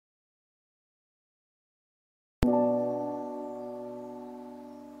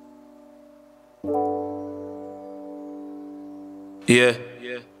Yeah.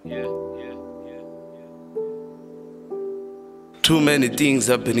 Too many things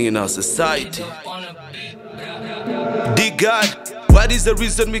happening in our society. Dear God, what is the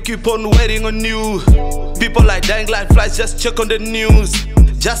reason we keep on waiting on you? People are dying like flies, just check on the news.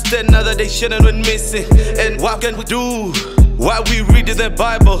 Just another day Shannon went missing. And what can we do? Why we reading the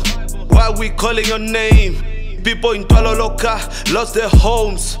Bible? Why we calling your name? People in Paloloka lost their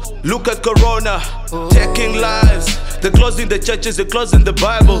homes. Look at Corona, taking lives. They're closing the churches, they're closing the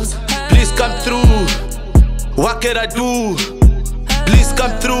Bibles. Please come through. What can I do? Please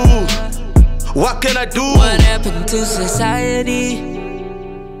come through. What can I do? What happened to society?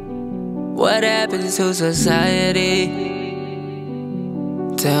 What happened to society?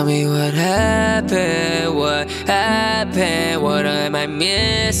 Tell me what happened, what happened, what am I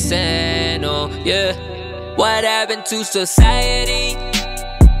missing? Oh yeah. What happened to society?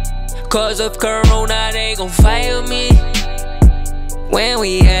 Cause of Corona they gon' fire me. When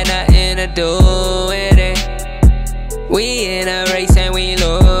we had nothing to do with it. We in a race and we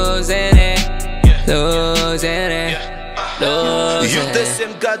losing it. Losing it. Losing You're the it.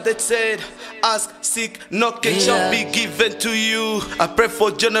 same God that said, ask, seek, knock, and shall be given to you. I pray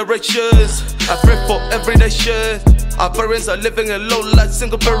for generations, I pray for every nation. Our parents are living alone like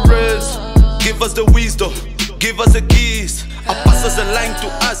single parents. Give us the wisdom, give us the keys. Our pastors are lying to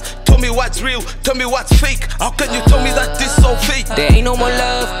us. Tell me what's real, tell me what's fake. How can you tell me that this so fake? There ain't no more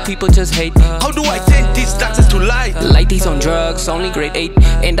love, people just hate. How do I take these taxes to light? Like these on drugs, only grade 8.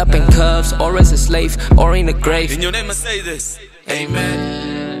 End up in cuffs, or as a slave, or in a grave. In your name I say this,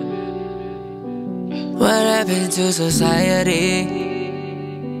 amen. What happened to society?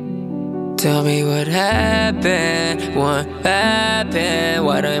 Tell me what happened, what happened,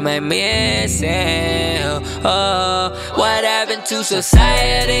 what am I missing? Oh, what happened to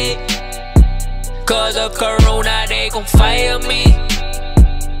society? Cause of Corona they gon' fire me.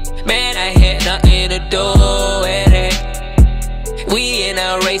 Man, I had nothing to do with it. We in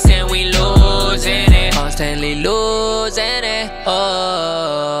a race and we losing it. Constantly losing it,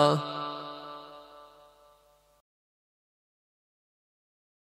 oh.